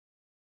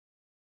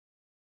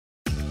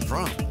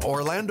from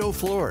Orlando,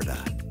 Florida,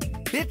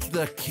 it's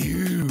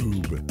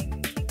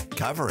theCUBE.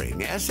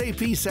 Covering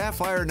SAP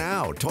Sapphire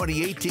Now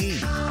 2018.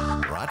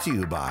 Brought to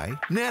you by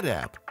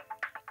NetApp.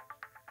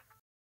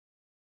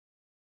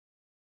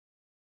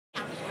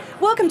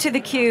 Welcome to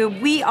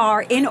theCUBE. We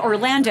are in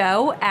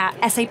Orlando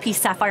at SAP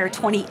Sapphire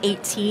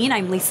 2018.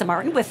 I'm Lisa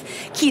Martin with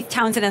Keith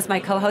Townsend as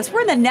my co-host.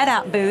 We're in the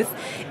NetApp booth,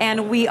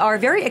 and we are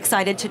very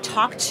excited to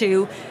talk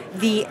to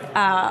the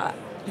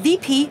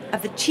VP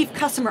of the Chief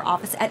Customer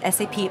Office at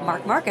SAP,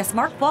 Mark Marcus.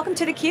 Mark, welcome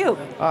to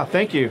theCUBE.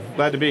 Thank you,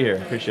 glad to be here,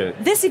 appreciate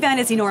it. This event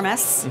is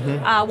enormous.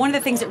 One of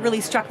the things that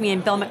really struck me in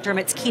Bill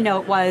McDermott's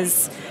keynote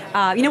was,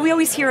 we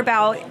always hear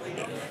about,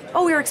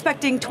 we were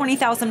expecting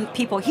 20,000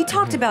 people. He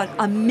talked about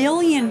 1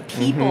 million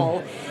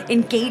people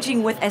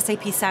engaging with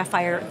SAP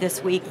Sapphire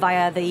this week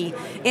via the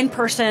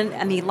in-person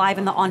and the live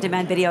and the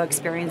on-demand video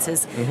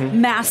experiences.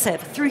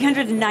 Massive,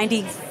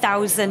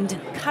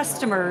 390,000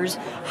 customers,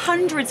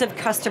 hundreds of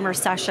customer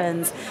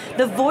sessions.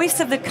 The voice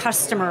of the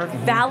customer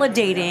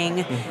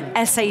validating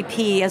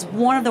SAP as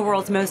one of the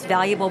world's most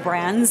valuable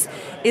brands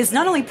is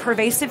not only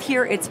pervasive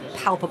here, it's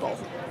palpable.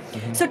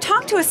 So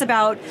talk to us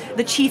about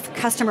the Chief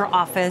Customer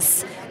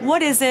Office.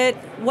 What is it?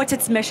 What's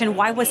its mission?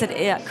 Why was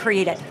it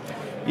created?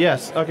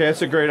 Yes, okay,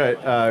 that's a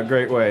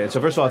great way.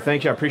 So first of all,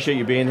 thank you, I appreciate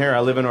you being here. I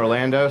live in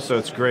Orlando, so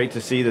it's great to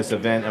see this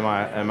event.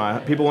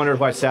 People wonder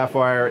why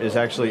Sapphire is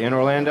actually in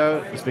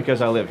Orlando. It's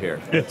because I live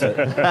here. You're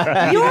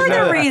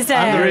the reason.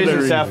 I'm the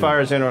reason Sapphire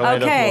is in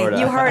Orlando, Florida.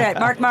 Okay, you heard it.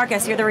 Mark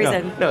Marcus, you're the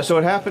reason. No, so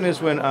what happened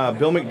is when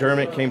Bill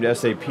McDermott came to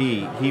SAP,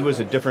 he was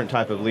a different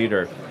type of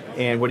leader.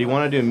 And what he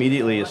wanted to do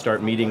immediately is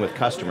start meeting with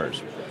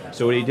customers.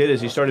 So what he did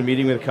is he started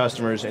meeting with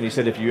customers, and he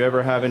said, if you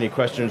ever have any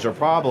questions or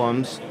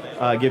problems,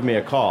 give me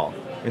a call.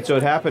 And so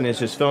what happened is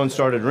his phone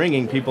started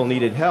ringing, people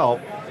needed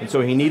help, and so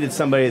he needed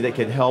somebody that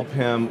could help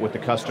him with the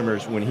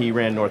customers when he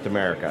ran North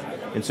America.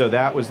 And so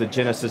that was the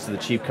genesis of the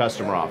Chief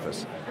Customer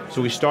Office.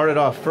 So we started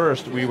off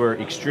first, we were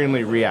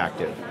extremely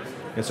reactive.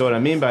 And so what I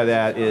mean by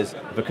that is,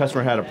 if a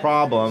customer had a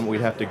problem,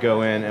 we'd have to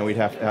go in and we'd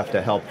have to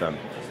help them.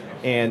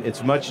 And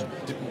it's much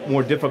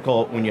more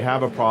difficult when you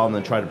have a problem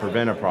than try to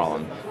prevent a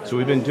problem. So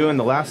we've been doing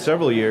the last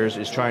several years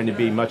is trying to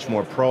be much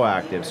more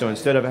proactive. So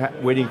instead of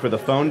waiting for the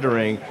phone to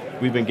ring,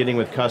 we've been getting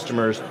with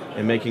customers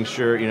and making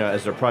sure,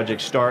 as their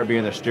projects start, be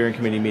in their steering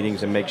committee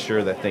meetings and make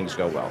sure that things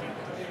go well.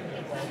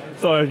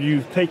 So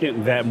you've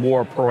taken that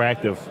more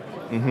proactive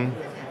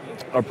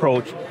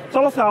approach.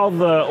 Tell us how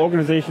the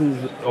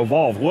organization's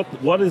evolved.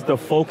 What is the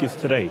focus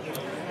today?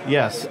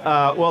 Yes,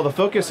 well the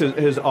focus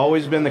has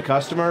always been the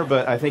customer,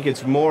 but I think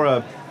it's more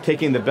of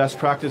taking the best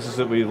practices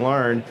that we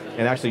learned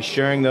and actually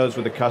sharing those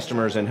with the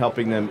customers and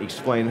helping them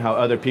explain how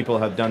other people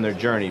have done their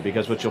journey.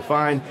 Because what you'll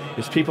find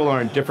is people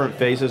are in different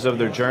phases of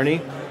their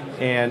journey,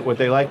 and what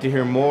they like to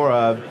hear more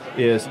of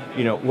is,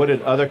 what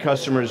did other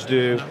customers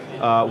do?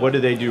 What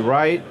did they do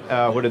right?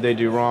 What did they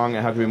do wrong?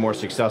 And how can we be more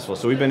successful?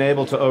 So we've been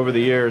able to, over the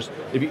years,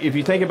 if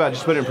you think about,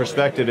 just put it in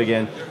perspective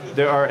again,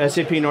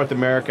 SAP North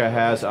America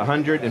has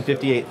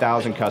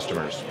 158,000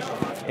 customers.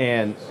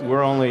 And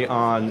we're only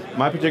on,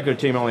 my particular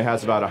team only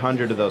has about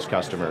 100 of those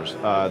customers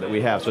that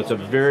we have. So it's a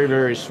very,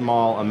 very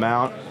small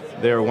amount.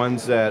 There are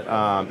ones that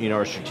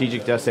are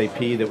strategic to SAP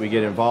that we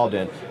get involved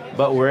in.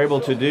 But what we're able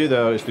to do,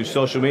 though, is through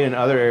social media and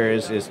other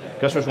areas, is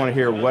customers want to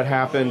hear what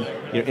happened,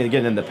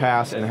 again, in the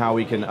past, and how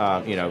we can,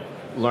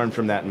 learn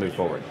from that and move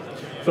forward.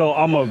 So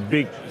I'm a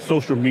big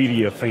social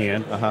media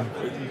fan.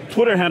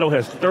 Twitter handle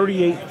has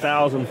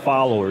 38,000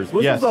 followers,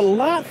 which is a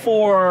lot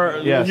for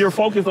your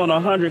focus on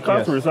 100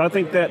 customers. So I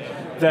think that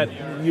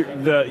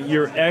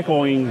you're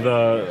echoing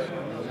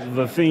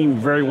the theme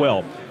very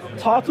well.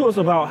 Talk to us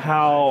about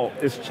how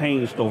it's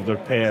changed over the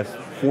past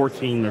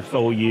 14 or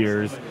so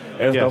years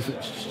as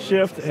the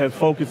shift has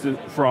focused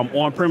from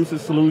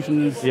on-premises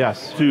solutions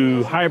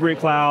to hybrid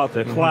cloud,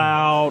 to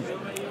cloud,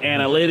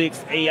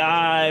 analytics,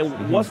 AI.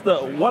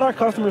 What are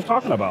customers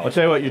talking about? I'll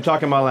tell you what, you're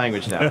talking my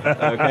language now,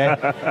 okay?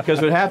 Because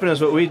what happened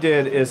is what we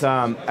did is,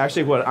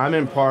 actually what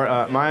I'm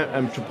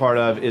part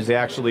of is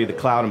actually the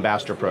Cloud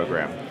Ambassador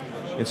Program.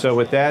 And so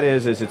what that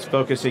is it's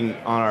focusing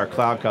on our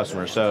cloud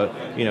customers. So,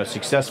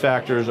 success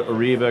factors,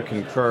 Ariba,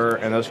 Concur,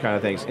 and those kind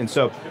of things. And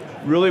so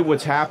really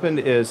what's happened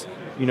is,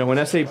 when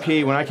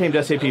I came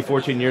to SAP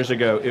 14 years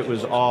ago, it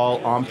was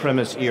all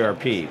on-premise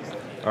ERP.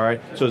 All right,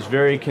 so it's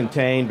very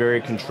contained,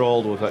 very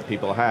controlled with what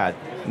people had.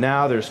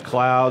 Now there's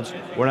clouds,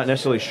 we're not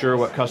necessarily sure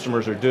what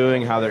customers are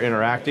doing, how they're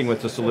interacting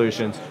with the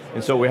solutions,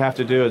 and so what we have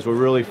to do is we're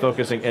really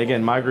focusing,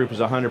 again, my group is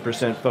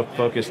 100%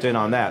 focused in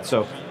on that.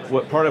 So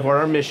part of what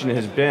our mission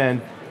has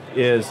been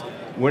is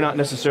we're not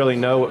necessarily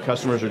know what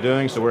customers are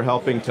doing, so we're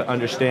helping to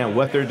understand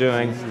what they're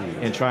doing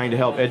and trying to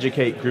help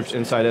educate groups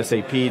inside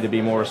SAP to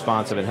be more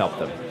responsive and help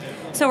them.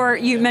 So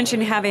you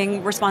mentioned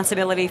having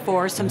responsibility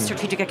for some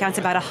strategic accounts,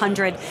 about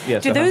 100.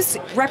 Yes, Do those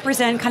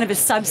represent kind of a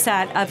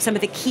subset of some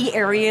of the key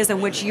areas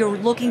in which you're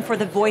looking for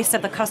the voice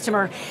of the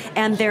customer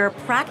and their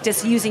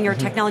practice using your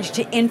technology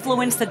to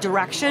influence the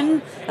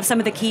direction of some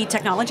of the key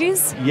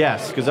technologies?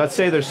 Yes, because I'd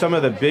say there's some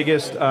of the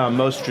biggest,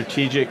 most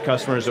strategic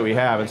customers that we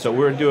have, and so what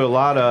we're doing a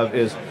lot of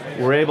is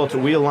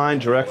we align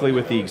directly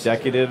with the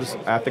executives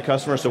at the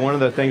customer. So one of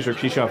the things we're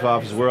keying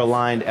off is we're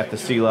aligned at the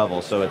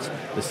C-level. So it's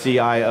the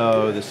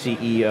CIO, the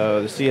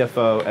CEO, the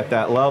CFO at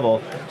that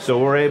level. So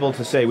we're able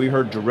to say, we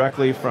heard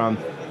directly from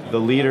the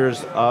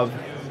leaders of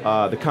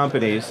the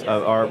companies,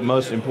 of our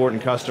most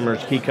important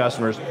customers, key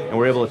customers, and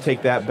we're able to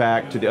take that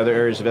back to the other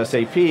areas of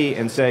SAP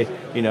and say,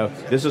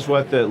 this is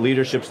what the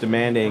leadership's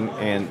demanding,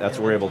 and that's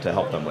what we're able to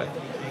help them with.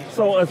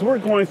 So as we're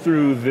going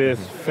through this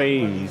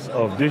phase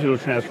of digital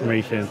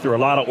transformation through a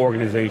lot of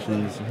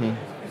organizations,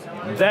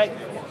 that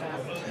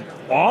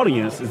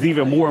audience is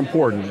even more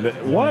important.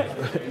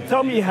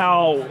 Tell me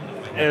how,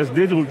 as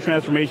digital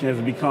transformation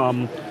has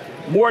become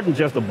more than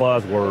just a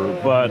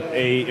buzzword, but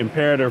a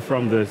imperative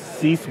from the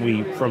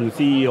C-suite, from the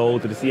CEO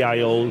to the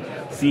CIO,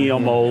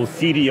 CMO,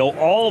 CDO,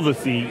 all the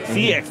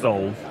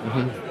CXOs,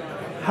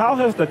 how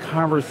has the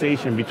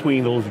conversation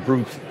between those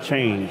groups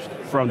changed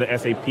from the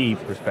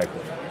SAP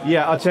perspective?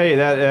 Yeah, I'll tell you,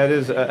 that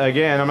is,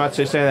 again, I'm not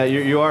saying that,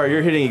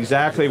 you're hitting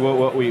exactly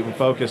what we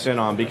focus in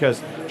on,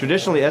 because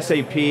traditionally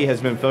SAP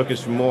has been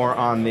focused more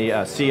on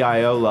the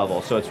CIO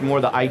level, so it's more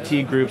the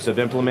IT groups have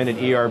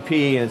implemented ERP,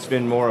 and it's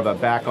been more of a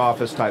back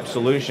office type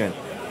solution.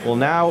 Well,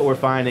 now what we're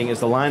finding is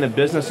the line of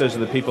businesses are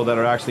the people that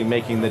are actually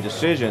making the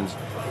decisions.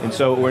 And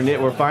so what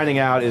we're finding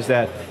out is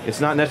that it's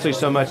not necessarily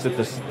so much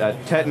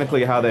that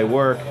technically how they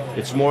work,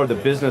 it's more the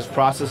business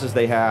processes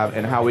they have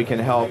and how we can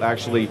help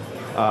actually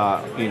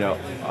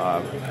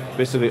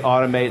basically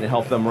automate and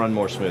help them run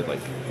more smoothly.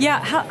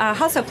 Yeah,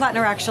 Hasso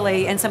Plattner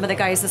actually, and some of the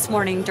guys this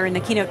morning during the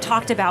keynote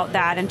talked about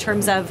that in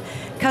terms of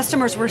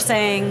customers were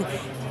saying,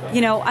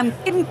 I'm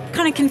getting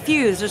kind of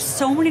confused. There's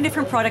so many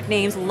different product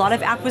names, a lot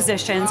of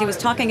acquisitions. He was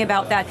talking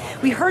about that.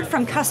 We heard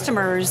from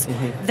customers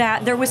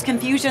that there was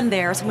confusion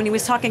there. So when he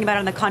was talking about it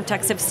in the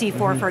context of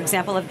C4, for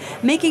example, of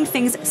making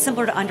things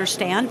simpler to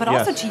understand, but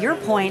also to your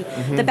point,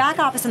 the back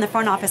office and the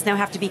front office now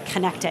have to be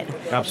connected.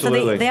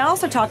 Absolutely. So they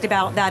also talked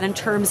about that in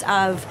terms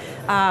of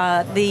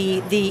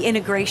the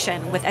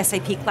integration with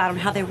SAP Cloud and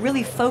how they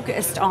really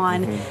focused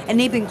on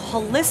enabling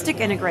holistic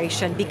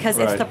integration, because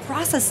it's the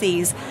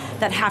processes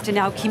that have to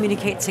now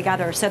communicate together.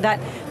 So that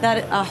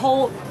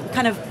whole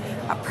kind of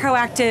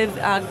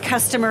proactive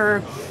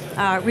customer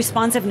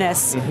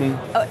responsiveness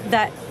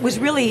that was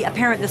really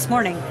apparent this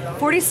morning.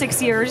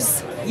 46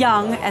 years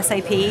young,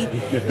 SAP.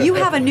 You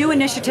have a new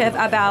initiative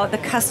about the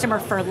Customer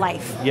for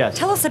Life. Yes.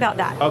 Tell us about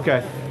that.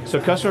 Okay,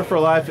 so Customer for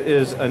Life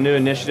is a new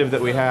initiative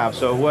that we have.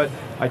 So what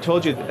I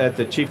told you at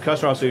the Chief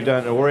Customer Office we've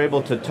done, we're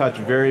able to touch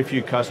very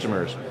few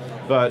customers.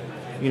 But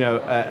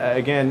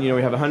again,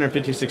 we have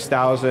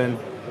 156,000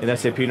 in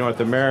SAP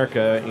North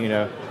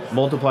America,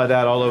 multiply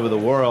that all over the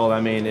world, I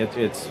mean,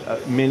 it's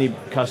many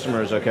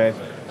customers, okay?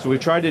 So what we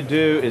tried to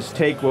do is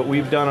take what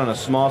we've done on a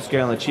small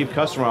scale in the Chief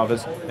Customer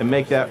Office and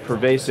make that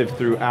pervasive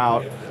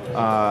throughout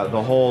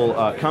the whole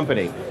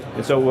company.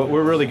 And so what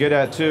we're really good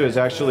at too is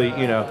actually,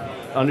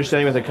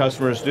 understanding what the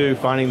customers do,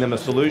 finding them a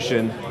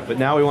solution, but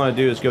now we want to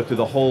do is go through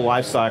the whole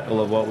life cycle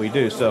of what we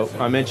do. So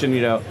I mentioned,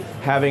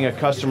 having a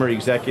customer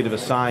executive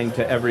assigned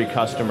to every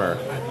customer,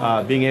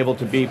 being able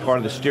to be part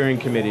of the steering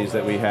committees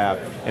that we have,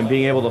 and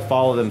being able to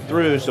follow them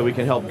through so we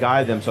can help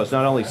guide them. So it's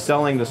not only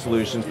selling the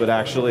solutions, but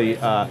actually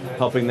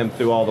helping them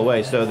through all the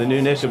way. So the new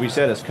initiative we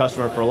said is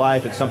Customer for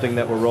Life. It's something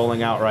that we're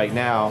rolling out right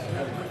now.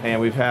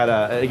 And we've had,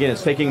 again,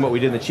 it's taking what we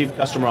did in the Chief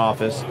Customer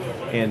Office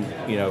and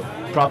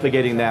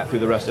propagating that through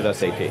the rest of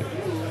SAP.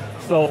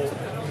 So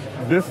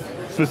this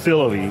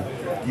facility,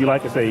 you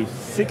like to say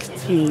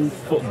 16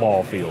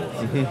 football fields,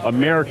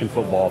 American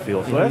football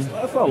fields. So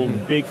that's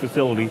a big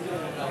facility.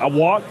 I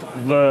walked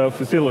the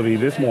facility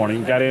this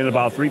morning, got in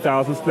about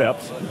 3,000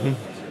 steps,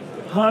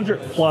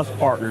 100 plus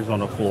partners on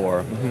the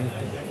floor,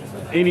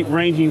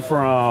 ranging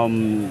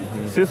from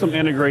system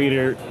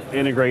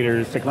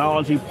integrators,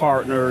 technology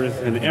partners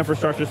in the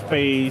infrastructure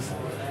space,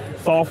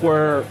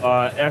 software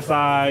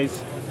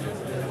SIs.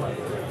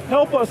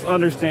 Help us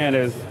understand,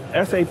 as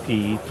SAP,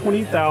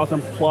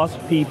 20,000 plus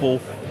people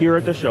here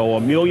at the show,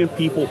 1 million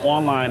people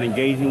online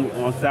engaging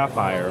on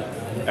Sapphire.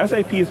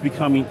 SAP is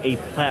becoming a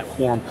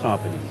platform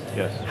company.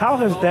 Yes. How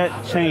has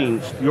that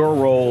changed your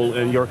role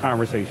in your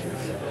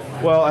conversations?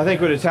 Well, I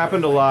think what has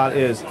happened a lot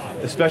is,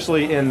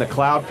 especially in the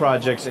cloud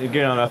projects,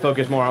 again, I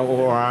focus more on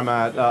where I'm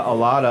at a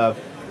lot of,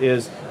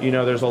 is,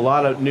 there's a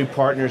lot of new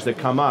partners that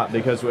come up,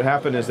 because what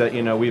happened is that,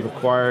 we've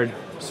acquired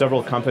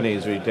several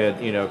companies. We did,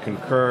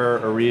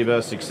 Concur, Ariba,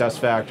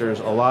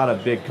 SuccessFactors, a lot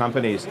of big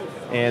companies,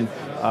 and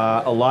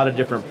a lot of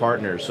different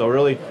partners. So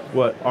really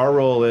what our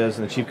role is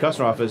in the Chief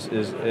Customer Office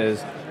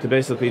is to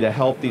basically to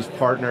help these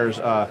partners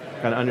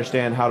kind of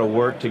understand how to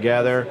work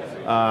together.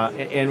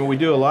 And we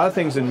do a lot of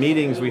things in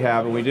meetings we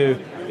have, and we do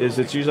is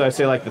it's usually, I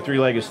say, like the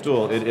three-legged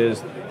stool. It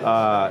is,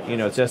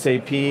 it's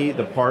SAP,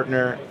 the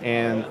partner,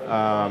 and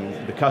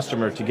the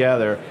customer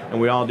together,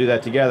 and we all do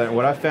that together. And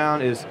what I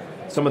found is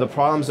some of the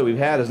problems that we've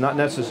had is not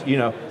necessarily,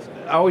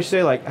 I always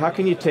say, like, how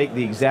can you take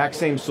the exact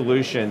same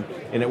solution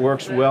and it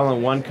works well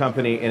in one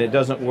company and it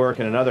doesn't work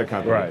in another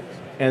company? Right.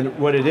 And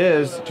what it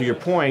is, to your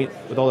point,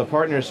 with all the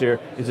partners here,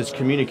 is it's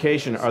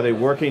communication. Are they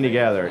working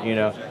together?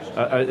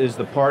 is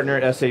the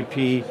partner, SAP,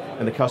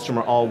 and the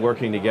customer all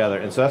working together.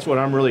 And so that's what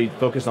I'm really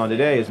focused on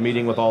today, is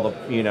meeting with all the,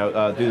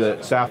 do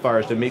the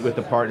Sapphires, to meet with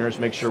the partners,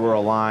 make sure we're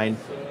aligned,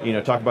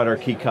 talk about our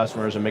key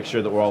customers and make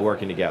sure that we're all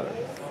working together.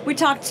 We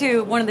talked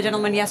to one of the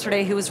gentlemen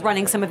yesterday who was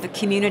running some of the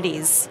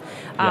communities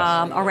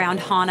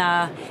around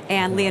HANA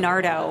and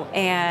Leonardo,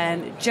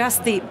 and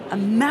just a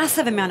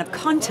massive amount of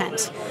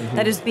content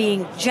that is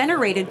being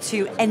generated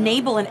to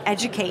enable and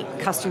educate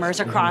customers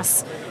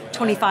across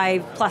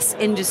 25 plus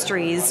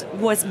industries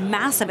was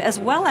massive, as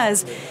well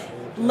as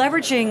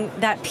leveraging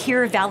that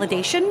peer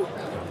validation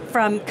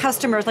from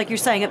customers, like you're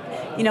saying,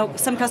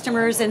 some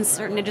customers in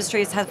certain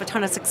industries have a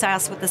ton of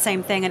success with the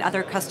same thing, and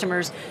other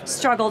customers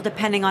struggle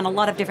depending on a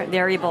lot of different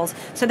variables.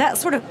 So that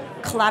sort of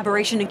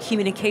collaboration and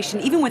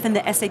communication, even within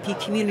the SAP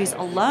communities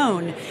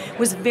alone,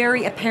 was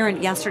very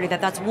apparent yesterday,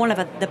 that's one of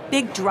the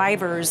big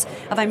drivers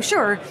of, I'm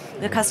sure,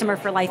 the Customer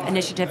for Life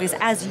initiative, is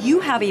as you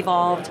have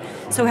evolved,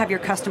 so have your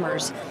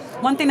customers.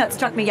 One thing that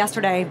struck me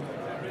yesterday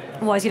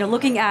was,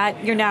 looking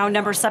at, you're now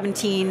number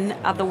 17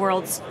 of the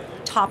world's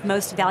top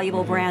most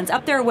valuable brands,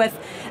 up there with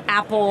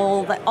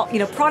Apple,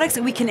 products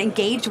that we can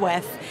engage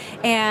with.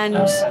 And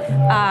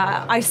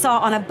I saw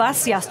on a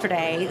bus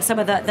yesterday some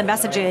of the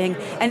messaging,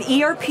 an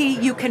ERP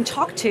you can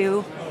talk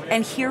to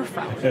and hear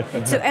from.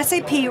 So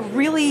SAP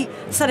really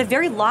set a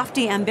very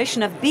lofty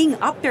ambition of being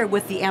up there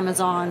with the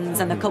Amazons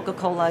and the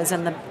Coca-Colas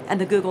and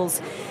the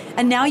Googles.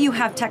 And now you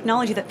have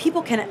technology that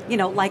people can,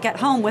 like at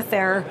home with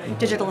their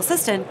digital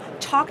assistant,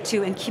 talk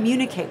to and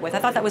communicate with. I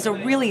thought that was a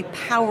really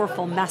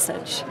powerful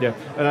message. Yeah,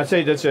 and I'd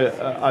say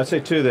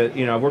too that,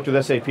 I've worked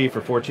with SAP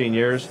for 14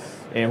 years,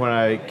 and when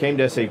I came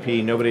to SAP,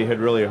 nobody had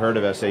really heard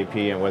of SAP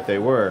and what they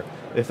were.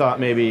 They thought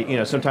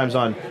maybe, sometimes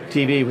on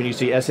TV when you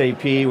see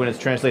SAP, when it's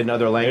translated in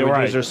other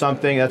languages or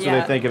something, that's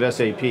what they think of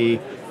SAP.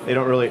 They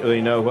don't really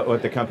know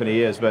what the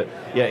company is. But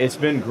yeah, it's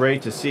been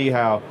great to see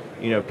how,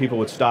 people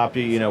would stop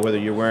you, whether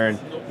you're wearing,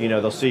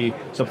 they'll see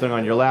something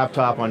on your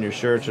laptop, on your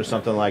shirts or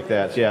something like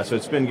that. So, yeah, so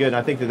it's been good. And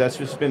I think that's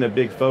just been a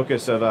big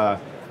focus of,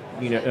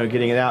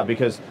 getting it out,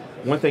 because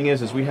one thing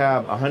is we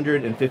have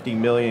 150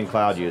 million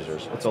cloud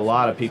users. It's a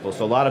lot of people.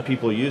 So a lot of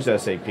people use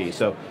SAP.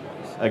 So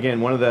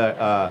again, one of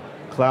the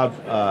cloud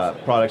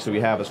products that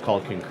we have is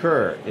called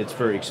Concur. It's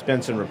for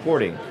expense and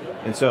reporting.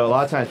 And so a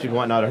lot of times people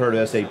might not have heard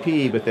of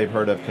SAP, but they've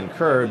heard of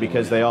Concur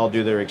because they all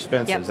do their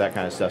expenses, that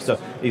kind of stuff. So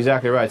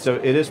exactly right. So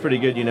it is pretty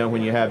good,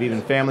 when you have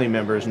even family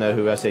members know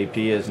who SAP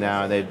is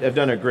now, and they've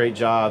done a great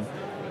job,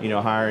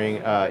 hiring,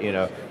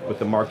 with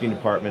the marketing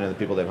department and the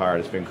people they've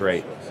hired. It's been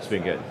great. It's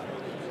been good.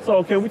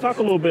 So can we talk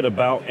a little bit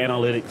about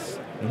analytics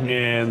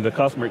and the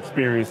customer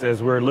experience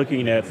as we're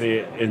looking at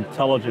the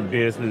intelligent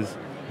business?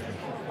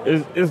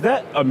 Is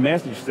that a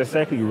message that's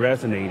actually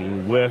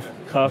resonating with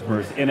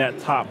customers in that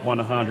top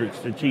 100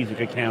 strategic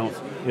accounts?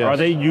 Yes. Are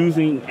they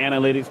using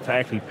analytics to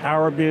actually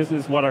power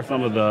business? What are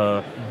some of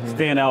the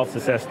standout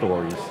success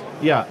stories?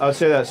 Yeah, I would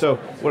say that. So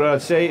what I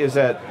would say is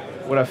that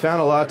what I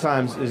found a lot of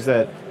times is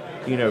that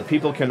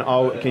people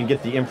can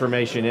get the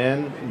information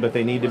in, but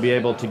they need to be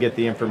able to get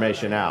the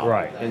information out.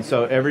 Right. And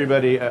so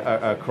everybody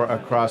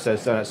across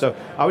has done it. So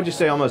I would just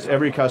say almost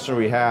every customer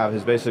we have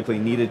has basically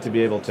needed to be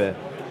able to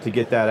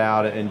get that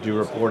out and do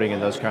reporting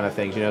and those kind of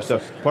things. So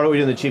part of what we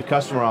do in the Chief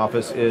Customer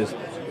Office is,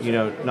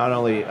 not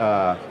only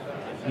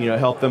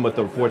help them with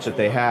the reports that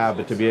they have,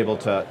 but to be able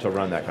to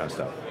run that kind of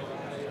stuff.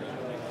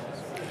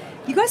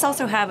 You guys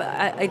also have,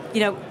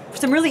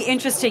 some really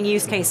interesting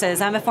use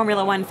cases. I'm a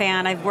Formula One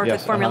fan. I've worked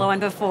with Formula One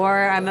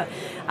before.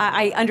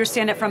 I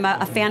understand it from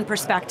a fan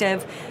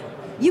perspective.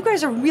 You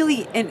guys are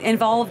really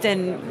involved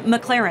in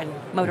McLaren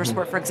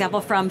Motorsport, for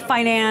example, from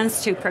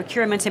finance to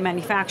procurement to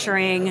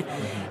manufacturing.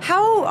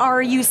 How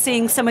are you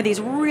seeing some of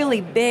these really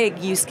big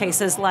use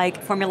cases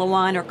like Formula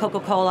One or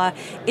Coca-Cola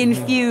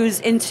infuse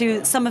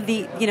into some of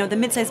the, the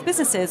mid-sized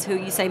businesses who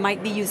you say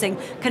might be using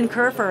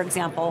Concur, for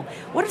example?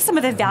 What are some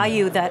of the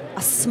value that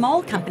a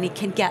small company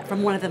can get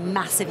from one of the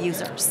massive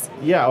users?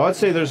 Yeah, well, I'd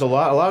say there's a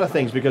lot of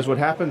things, because what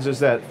happens is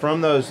that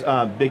from those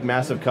big,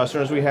 massive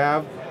customers we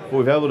have, what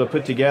we've been able to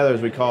put together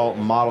is we call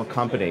model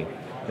company.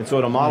 And so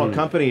what a model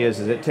company is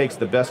it takes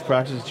the best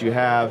practices that you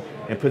have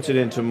and puts it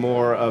into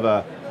more of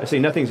a, I say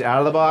nothing's out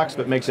of the box,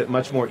 but makes it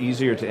much more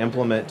easier to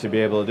implement to be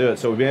able to do it.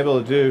 So what we've been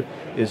able to do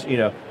is,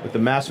 with the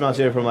mass amounts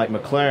of data from like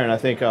McLaren, I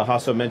think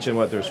Hasso mentioned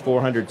there's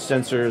 400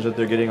 sensors that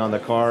they're getting on the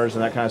cars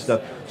and that kind of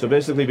stuff. So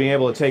basically being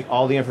able to take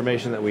all the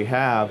information that we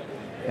have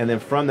and then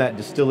from that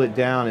distill it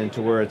down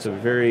into where it's a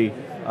very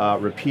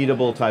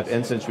repeatable type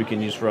instance we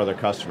can use for other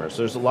customers.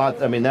 So there's a lot,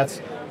 that's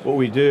what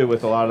we do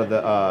with a lot of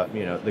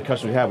the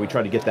customers we have. We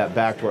try to get that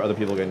back to where other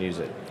people are going to use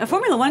it. A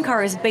Formula One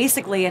car is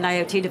basically an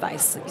IoT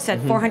device. You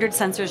said 400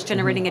 sensors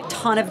generating a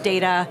ton of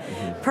data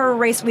per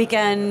race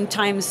weekend,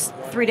 times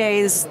 3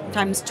 days,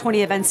 times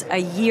 20 events a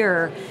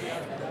year.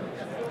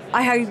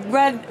 I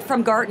read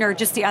from Gartner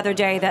just the other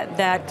day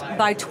that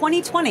by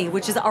 2020,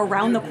 which is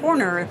around the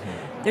corner,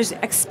 there's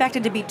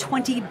expected to be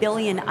 20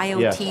 billion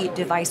IoT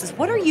devices.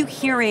 What are you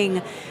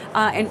hearing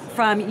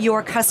from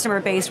your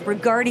customer base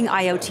regarding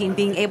IoT and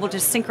being able to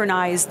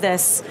synchronize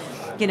this,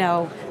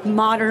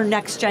 modern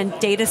next-gen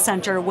data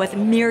center with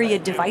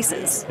myriad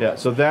devices. Yeah,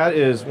 so that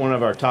is one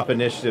of our top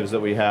initiatives that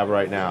we have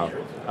right now.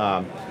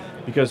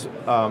 Because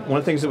one of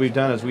the things that we've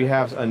done is we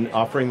have an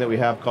offering that we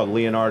have called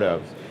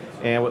Leonardo.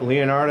 And what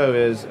Leonardo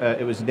is,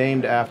 it was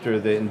named after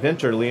the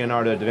inventor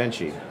Leonardo da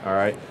Vinci, all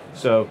right?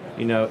 So,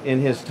 in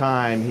his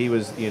time, he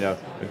was, a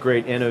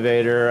great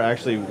innovator. I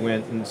actually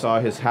went and saw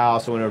his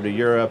house, I went over to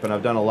Europe, and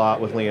I've done a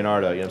lot with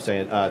Leonardo, what I'm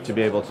saying, to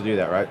be able to do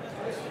that, right?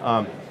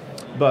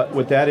 But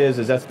what that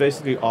is that's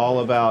basically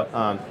all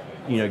about,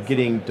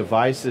 getting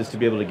devices to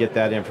be able to get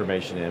that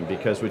information in,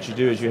 because what you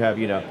do is you have,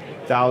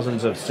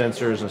 thousands of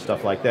sensors and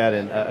stuff like that,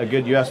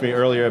 and you asked me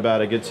earlier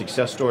about a good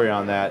success story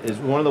on that, is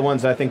one of the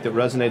ones I think that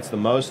resonates the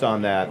most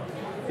on that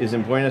is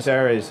in Buenos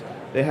Aires.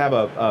 They have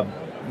a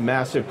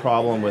massive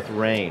problem with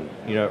rain.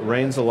 It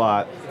rains a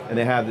lot, and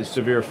they have this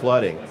severe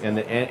flooding, and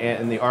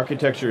the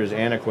architecture is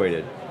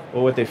antiquated.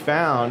 Well, what they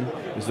found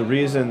is the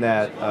reason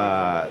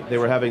that they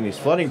were having these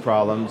flooding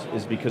problems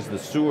is because the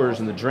sewers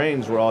and the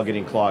drains were all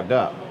getting clogged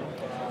up.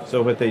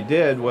 So what they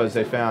did was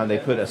they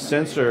put a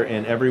sensor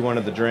in every one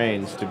of the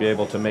drains to be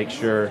able to make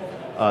sure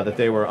that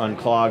they were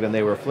unclogged and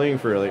they were fleeing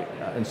freely.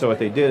 And so what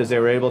they did is they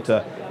were able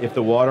to, if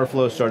the water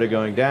flow started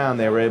going down,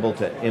 they were able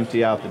to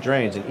empty out the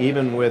drains. And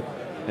even with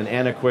an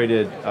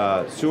antiquated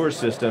sewer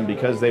system,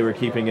 because they were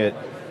keeping it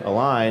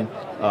aligned,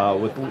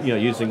 with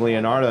using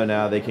Leonardo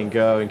now, they can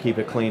go and keep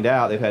it cleaned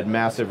out. They've had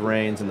massive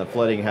rains and the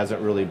flooding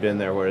hasn't really been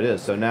there where it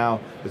is. So now,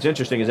 what's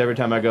interesting is every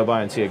time I go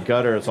by and see a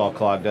gutter, it's all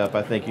clogged up.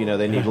 I think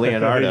they need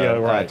Leonardo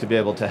right. to be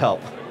able to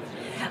help.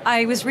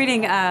 I was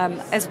reading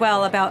as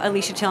well about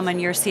Alicia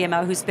Tillman, your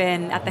CMO, who's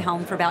been at the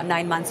helm for about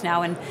 9 months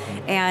now,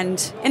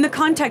 and in the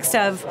context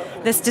of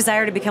this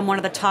desire to become one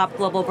of the top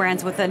global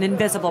brands with an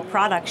invisible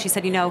product, she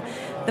said,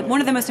 that one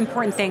of the most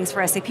important things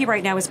for SAP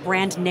right now is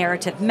brand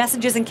narrative.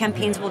 Messages and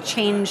campaigns will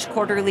change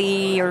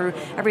quarterly or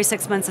every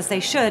 6 months as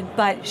they should,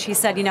 but she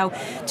said,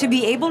 to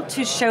be able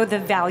to show the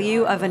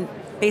value of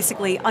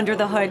basically under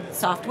the hood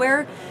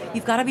software,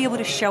 you've got to be able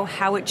to show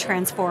how it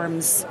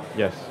transforms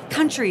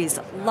countries,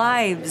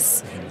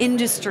 lives,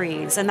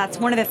 industries, and that's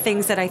one of the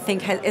things that I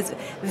think is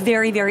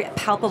very, very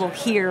palpable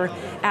here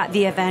at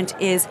the event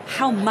is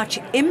how much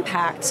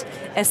impact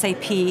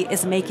SAP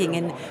is making,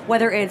 and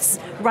whether it's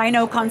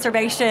rhino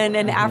conservation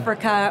in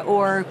Africa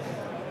or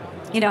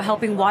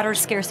helping water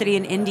scarcity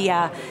in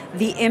India,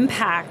 the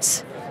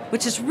impact,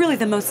 which is really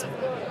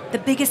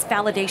the biggest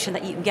validation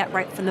that you can get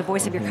right from the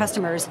voice of your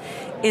customers,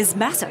 is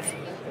massive.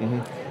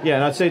 Yeah,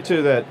 and I'd say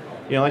too that,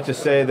 I like to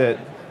say that,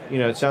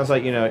 it sounds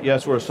like,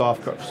 yes, we're a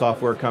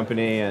software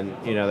company and,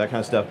 that kind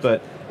of stuff,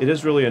 but it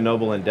is really a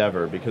noble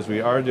endeavor because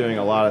we are doing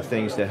a lot of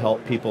things to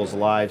help people's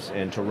lives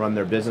and to run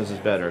their businesses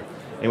better.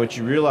 And what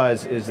you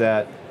realize is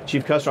that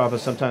Chief Customer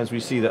Office, sometimes we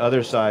see the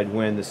other side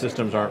when the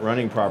systems aren't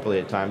running properly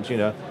at times,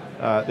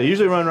 they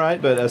usually run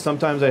right, but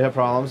sometimes they have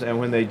problems, and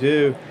when they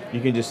do, you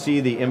can just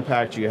see the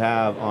impact you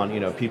have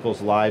on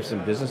people's lives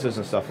and businesses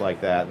and stuff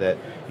like that, that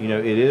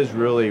it is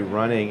really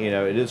running,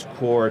 it is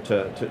core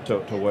to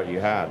what you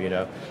have,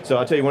 So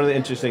I'll tell you one of the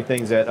interesting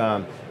things that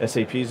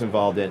SAP is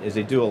involved in is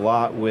they do a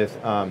lot with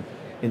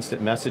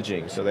instant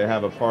messaging. So they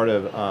have a part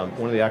of,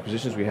 one of the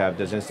acquisitions we have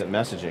does instant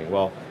messaging.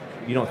 Well,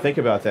 you don't think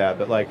about that,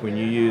 but like when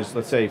you use,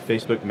 let's say,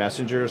 Facebook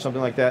Messenger or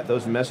something like that,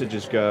 those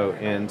messages go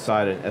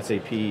inside an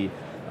SAP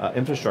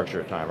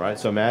infrastructure at time, right?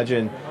 So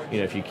imagine,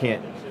 if you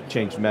can't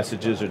change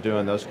messages or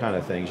doing those kind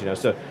of things,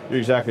 So you're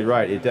exactly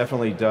right. It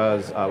definitely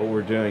does, what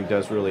we're doing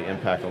does really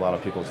impact a lot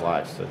of people's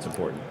lives, so it's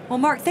important. Well,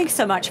 Mark, thanks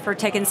so much for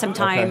taking some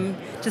time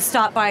to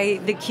stop by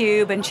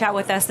theCUBE and chat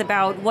with us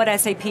about what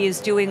SAP is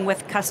doing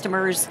with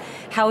customers,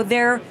 how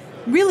they're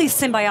really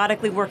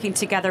symbiotically working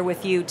together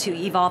with you to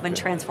evolve and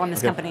transform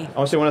this company. I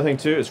want to say one other thing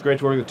too, it's great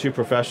to work with two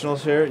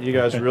professionals here. You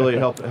guys really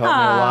helped me a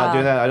lot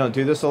doing that. I don't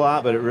do this a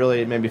lot, but it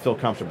really made me feel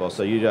comfortable,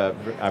 so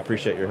I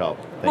appreciate your help.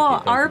 Thank you.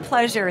 Our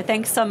pleasure,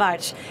 thanks so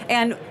much.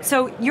 And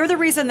so you're the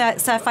reason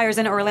that Sapphire's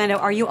in Orlando.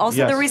 Are you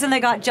also the reason they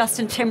got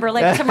Justin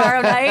Timberlake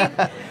tomorrow night?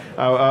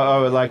 I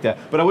would like that.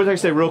 But I would like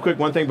to say real quick,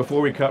 one thing before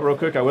we cut real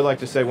quick, I would like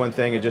to say one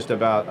thing just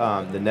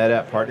about the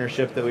NetApp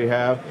partnership that we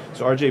have.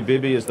 So RJ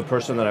Bibby is the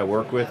person that I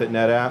work with at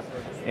NetApp,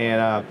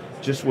 and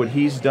just what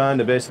he's done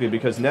to basically,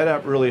 because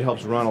NetApp really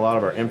helps run a lot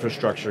of our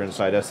infrastructure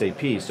inside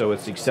SAP, so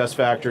it's success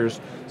factors,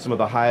 some of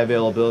the high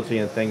availability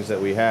and things that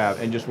we have,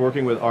 and just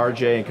working with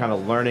RJ and kind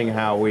of learning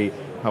how we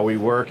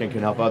work and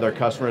can help other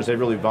customers. They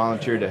really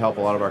volunteered to help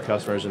a lot of our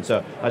customers, and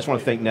so I just want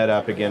to thank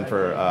NetApp again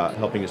for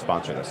helping us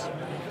sponsor this.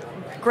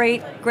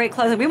 Great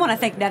closing. We want to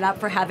thank NetApp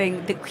for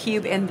having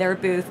theCUBE in their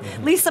booth.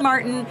 Lisa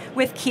Martin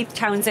with Keith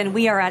Townsend.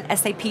 We are at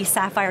SAP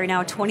Sapphire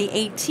Now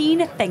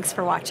 2018. Thanks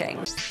for watching.